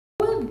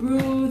with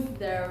Ruth,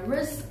 there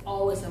is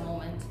always a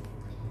moment.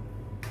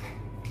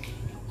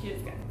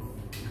 Cheers, guys.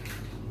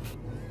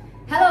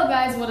 Hello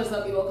guys, what is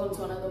up? Welcome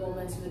to another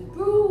Moments with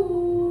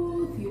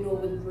Ruth. You know,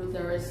 with Ruth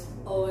there is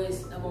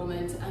always a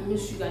moment. I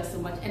miss you guys so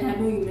much, and I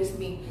know you missed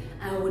me.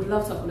 I would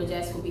love to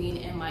apologize for being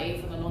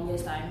MIA for the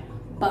longest time,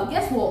 but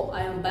guess what?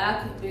 I am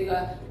back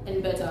bigger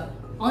and better.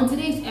 On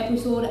today's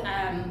episode,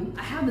 I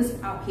have this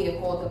app here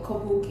called the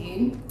Couple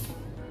Game,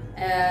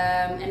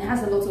 and it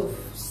has a lot of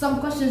some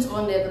questions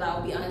on there that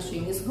I'll be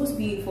answering. It's supposed to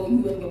be for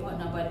you and your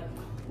partner, but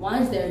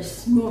once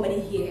there's nobody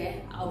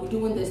here, I'll be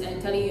doing this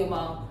and telling you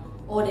about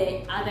all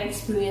the other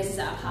experiences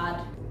I've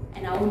had,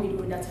 and I won't be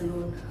doing that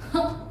alone.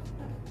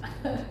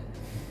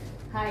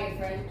 Hi,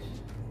 friend.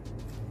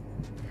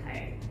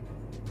 Hi.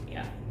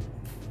 Yeah.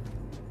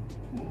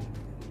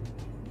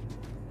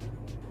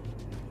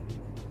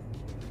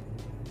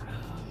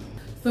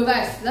 So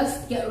guys,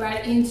 let's get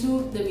right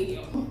into the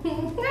video.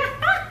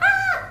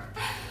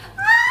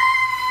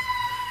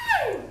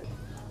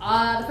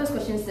 The first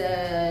question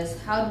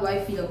says, how do I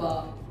feel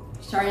about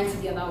sharing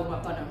together with my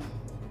partner?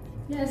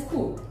 Yeah, it's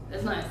cool.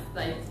 It's nice.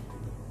 Like,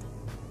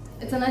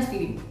 it's a nice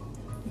feeling.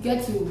 You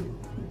get to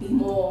be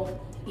more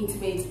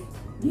intimate.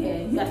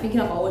 Yeah, you are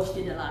thinking about what you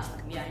did the last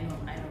time. Yeah, I know.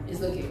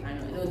 It's okay. I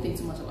know. Don't think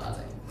too much about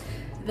it.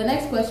 The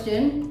next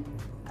question,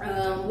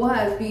 what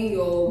has been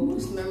your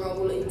most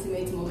memorable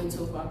intimate moment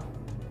so far?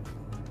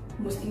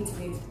 Most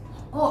intimate?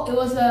 Oh, it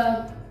was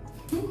a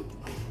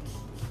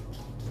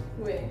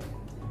wait.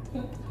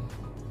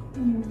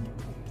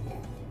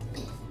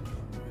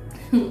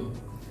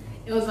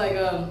 It was like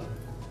a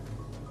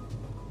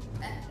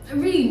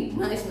really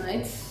nice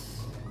night,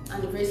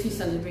 anniversary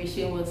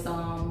celebration with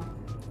some,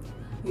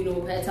 you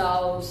know,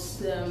 petals,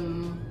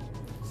 some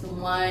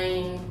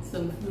wine,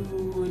 some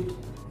food,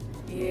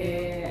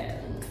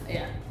 yeah,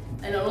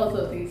 and a lot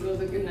of things. It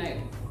was a good night.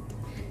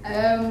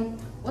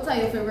 What are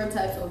your favorite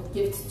types of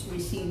gifts to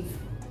receive?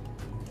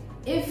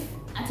 If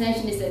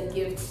attention is a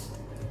gift,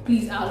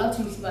 please, I would love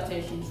to receive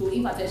attention. So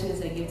if attention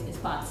is a gift, it's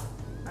part,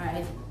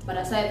 right? But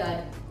aside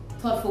that,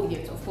 thoughtful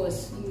gift, of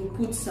course, you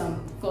put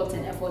some thought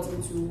and effort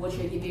into what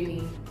you're giving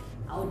me.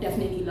 I would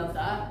definitely love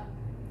that.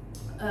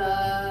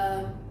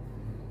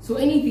 So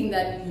anything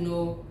that, you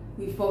know,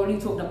 we've probably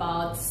talked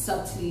about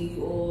subtly,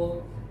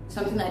 or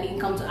something I didn't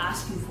come to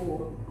ask you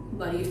for,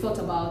 but you thought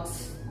about,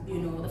 you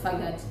know, the fact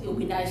that it would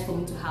be nice for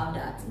me to have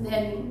that,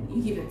 then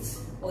you give it,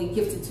 or you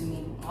gift it to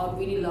me. I would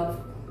really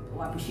love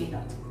or appreciate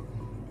that.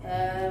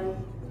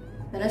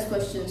 The next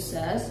question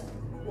says,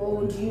 what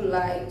would you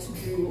like to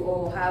do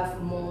or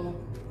have more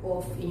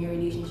of in your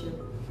relationship?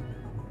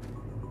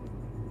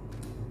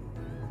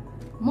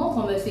 More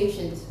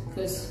conversations,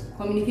 because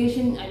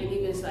communication, I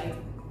believe, is like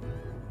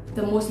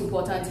the most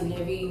important in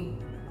every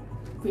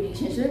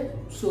relationship.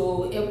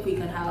 So if we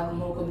can have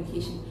more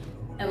communication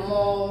and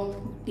more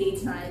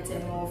date nights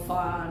and more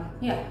fun,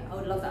 yeah, I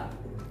would love that.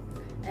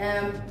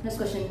 Next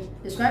question,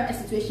 describe a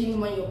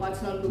situation when your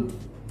partner looked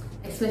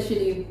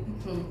especially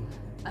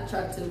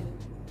attractive.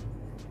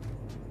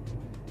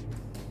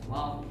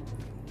 Wow,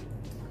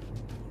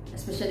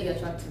 especially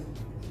attractive.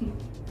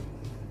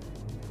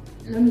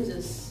 Let me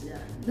just, yeah,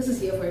 this is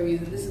here for a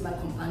reason. This is my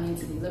companion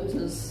today. Let me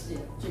just, yeah,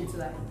 drink to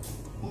that.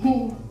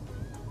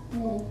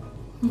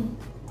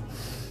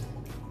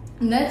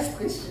 Next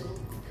question,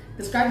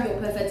 describe your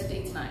perfect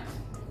date night.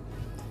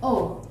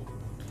 Oh,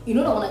 you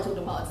know the one I talked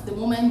about, the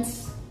moment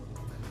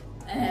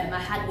I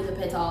had with the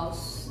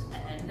petals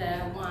and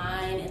the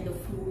wine and the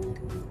food,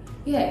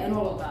 yeah, and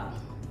all of that.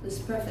 It's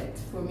perfect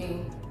for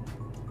me.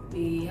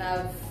 We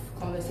have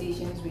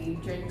conversations, we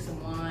drink some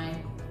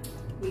wine,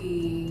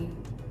 we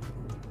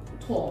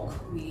talk,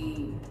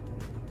 we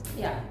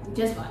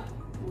just vibe,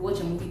 we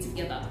watch a movie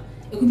together.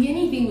 It could be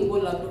anything, we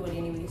both love doing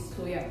anyways,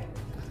 so yeah,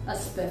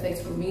 that's perfect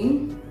for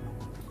me.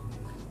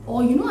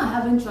 Or, you know, I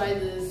haven't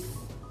tried this,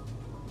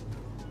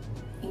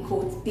 in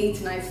quotes,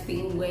 date night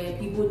thing where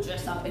people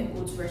dress up and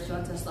go to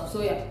restaurants and stuff,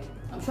 so yeah,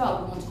 I'm sure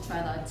I would want to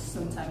try that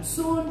sometime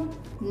soon.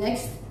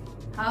 Next,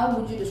 how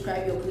would you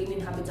describe your cleaning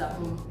habits at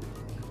home?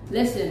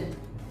 Listen,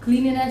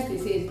 cleanliness, they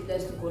say, is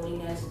best to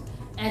godliness,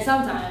 and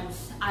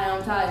sometimes I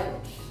am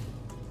tired.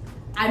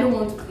 I don't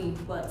want to clean,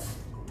 but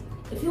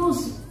it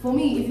feels, for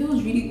me, it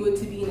feels really good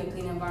to be in a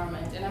clean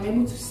environment, and I'm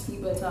able to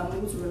sleep better, I'm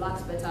able to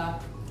relax better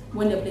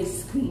when the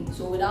place is clean.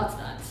 So without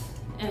that,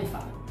 I'm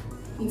fine.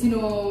 You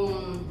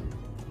know,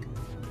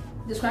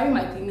 describing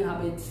my cleaning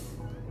habits,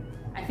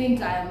 I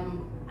think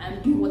I'm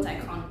doing what I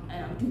can,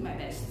 and I'm doing my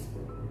best.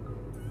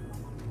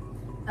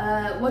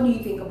 What do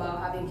you think about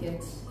having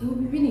kids? It would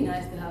be really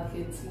nice to have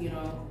kids, you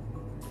know,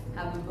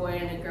 have a boy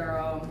and a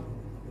girl,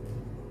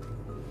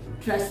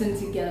 dressing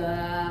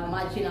together,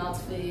 matching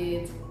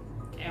outfit.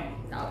 Yeah,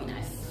 that would be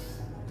nice.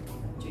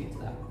 Change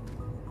that.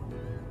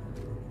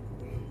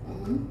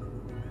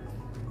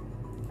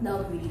 That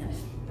would be really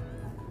nice.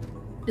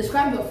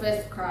 Describe your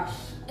first crush.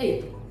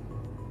 Hey,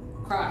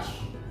 crush.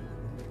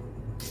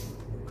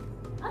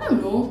 I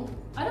don't know.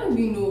 I don't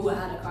really know who I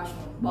had a crush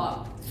on,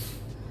 but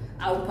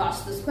I will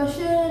pass this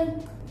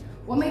question.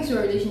 What makes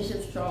your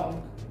relationship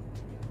strong?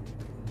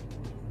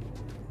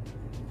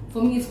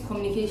 for me, it's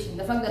communication.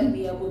 The fact that you'll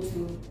be able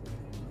to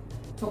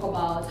talk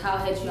about how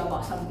I hurt you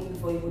about something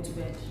before you go to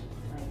bed.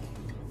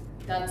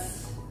 Like,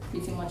 that's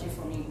pretty much it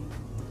for me.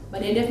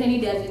 But it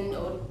definitely doesn't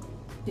or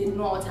did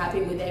not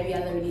happen with every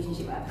other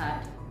relationship I've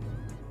had.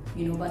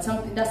 You know, but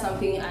that's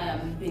something I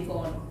am big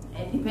on.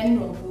 And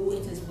depending on who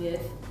it is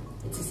with,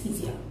 it is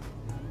easier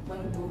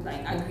when we both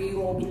like agree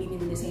or believe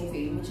in the same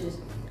thing, which is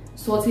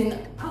sorting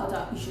out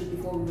our issues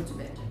before we go to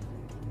bed.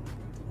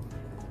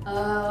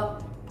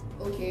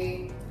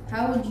 Okay.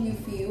 How would you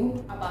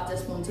feel about a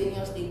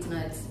spontaneous date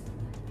night?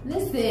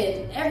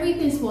 Listen,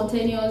 everything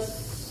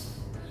spontaneous,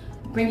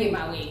 bring it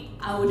my way.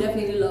 I would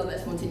definitely love a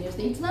spontaneous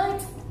date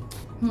night.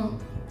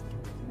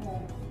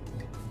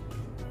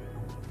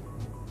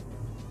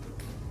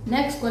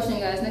 Next question,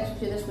 guys.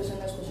 Next question.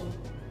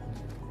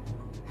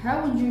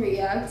 How would you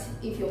react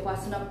if your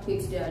partner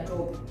quits their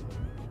job?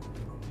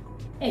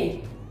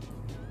 Hey,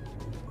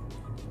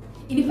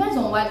 it depends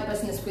on why the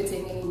person is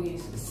quitting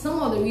anyways.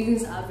 Some of the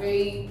reasons are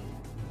very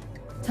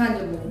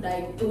tangible,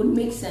 like it would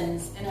make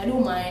sense, and I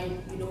don't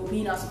mind, you know,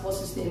 being a support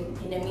system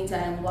in the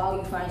meantime while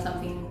you find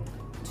something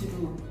to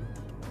do,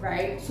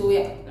 right? So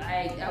yeah,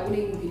 I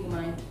wouldn't really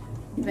mind,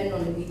 depending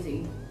on the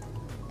reason.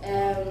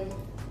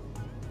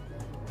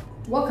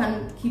 What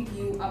can keep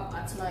you up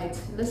at night?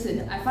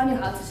 Listen, I find it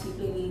hard to sleep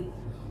lately,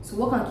 so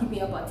what can keep me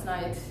up at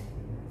night?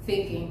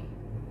 Thinking,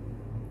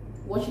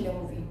 watching a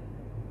movie,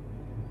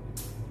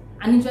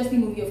 an interesting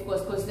movie, of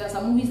course, because there are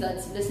some movies that,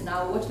 listen,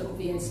 I'll watch the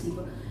movie and sleep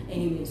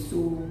anyway,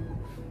 so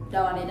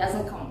that one, it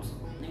doesn't count.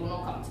 It will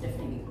not count,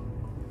 definitely.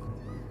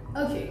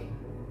 Okay,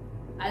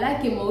 I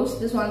like it most.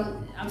 This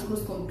one, I'm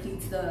supposed to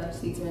complete the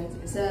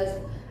statement. It says,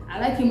 I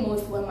like it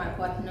most when my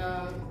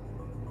partner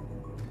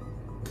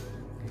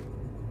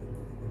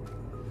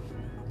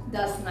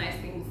does nice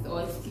things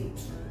or is cute.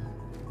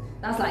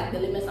 That's like the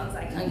limit answer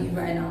I can give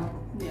right now.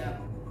 Yeah.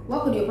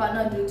 What could your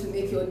partner do to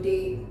make your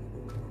day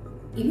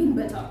even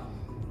better?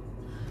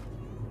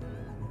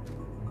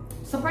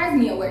 Surprise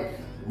me at work.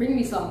 Bring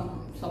me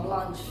some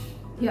lunch.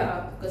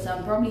 Yeah, because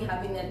I'm probably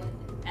having a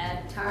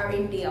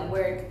tiring day at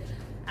work.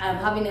 I'm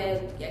having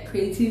a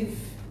creative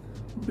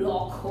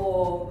block,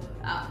 or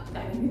I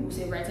mean, people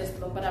say writer's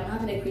block, but I'm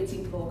having a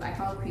creative block. I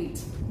can't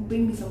create.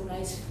 Bring me some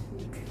nice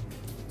food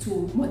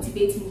to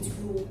motivate me to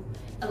do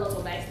a lot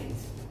of nice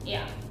things.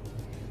 Yeah,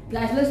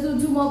 guys, let's do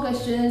 2 more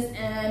questions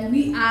and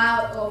we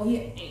are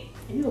here.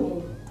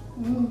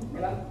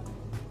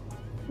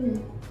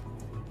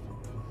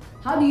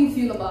 How do you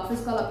feel about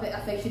physical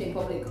affection in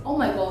public? Oh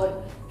my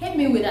god, hit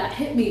me with that,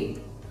 hit me.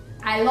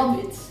 I love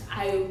it.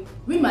 I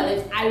read my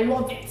lips, I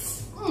love it.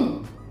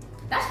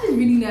 That shit is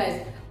really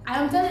nice.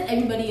 I am telling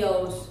everybody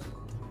else,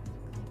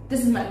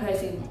 this is my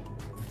person.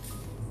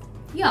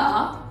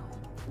 Yeah,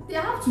 they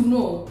have to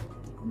know.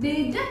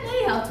 They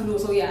definitely have to know.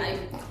 So yeah,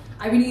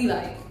 I really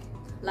like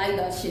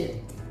that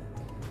shit.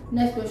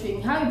 Next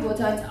question, how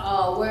important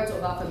are words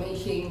of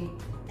affirmation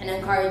and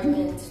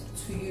encouragement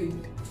to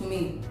you, to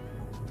me?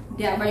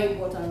 They are very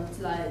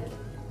important. Like,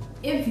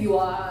 if you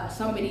are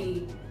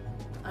somebody,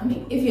 I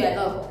mean, if you're in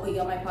love or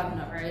you're my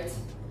partner, right,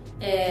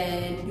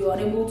 and you're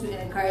unable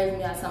to encourage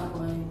me at some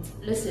point,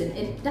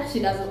 listen, that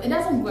shit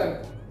doesn't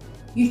work.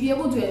 You should be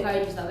able to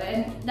encourage yourself,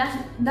 and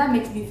that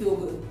makes me feel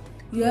good.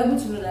 You're able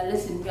to know that,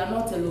 listen, you are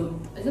not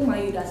alone. It's not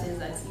you that says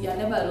that you are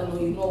never alone,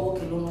 or you not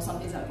walk alone, or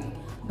something's happening.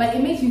 But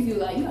it makes you feel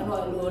like you are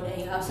not alone,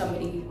 and you have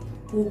somebody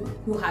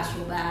who has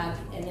your back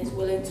and is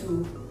willing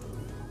to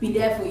be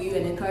there for you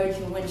and encourage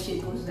you when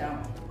shit goes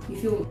down. You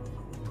feel me?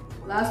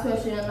 Last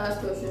question.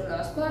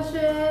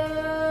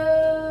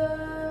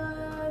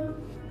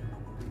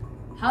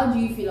 How do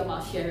you feel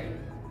about sharing?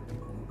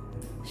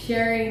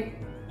 Sharing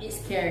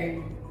is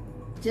caring,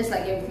 just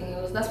like everything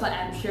else. That's why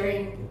I'm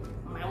sharing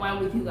my wine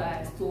with you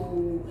guys.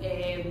 So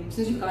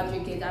since you can't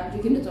drink it, I'm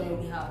drinking it on your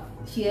behalf.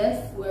 Cheers,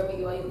 wherever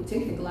you are. You can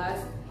take the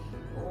glass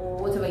or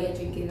whatever you're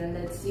drinking, and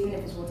let's, even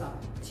if it's water,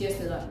 cheers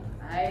to that.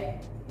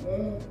 Alright.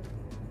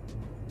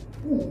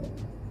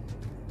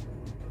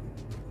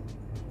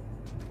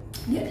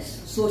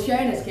 Yes, so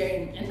sharing is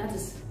caring, and that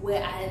is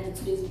where I ended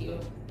today's video.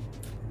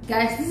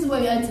 Guys, this is where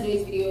we end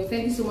today's video.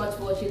 Thank you so much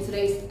for watching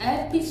today's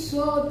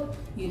episode.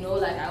 You know,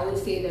 like I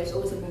always say, there's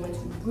always a moment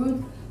to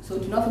improve. So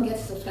do not forget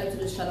to subscribe to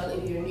this channel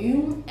if you're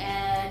new,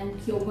 and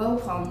you're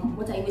welcome.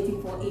 What are you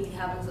waiting for if you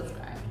haven't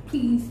subscribed?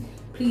 Please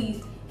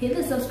hit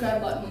the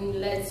subscribe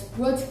button. Let's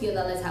grow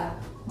together. Let's have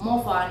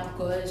more fun,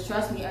 because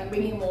trust me, I'm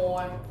bringing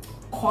more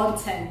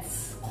content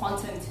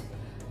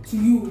to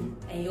you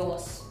and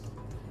yours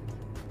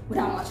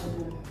without much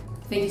ado.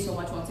 Thank you so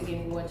much once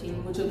again for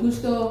watching. Mucho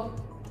gusto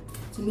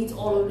to meet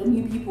all of the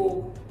new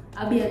people.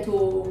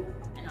 Abiento,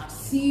 and I'll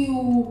see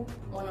you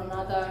on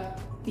another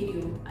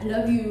video. I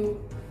love you.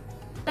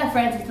 That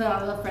friends is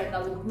not another friend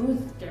that with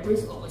Ruth. There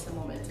is always a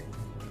moment.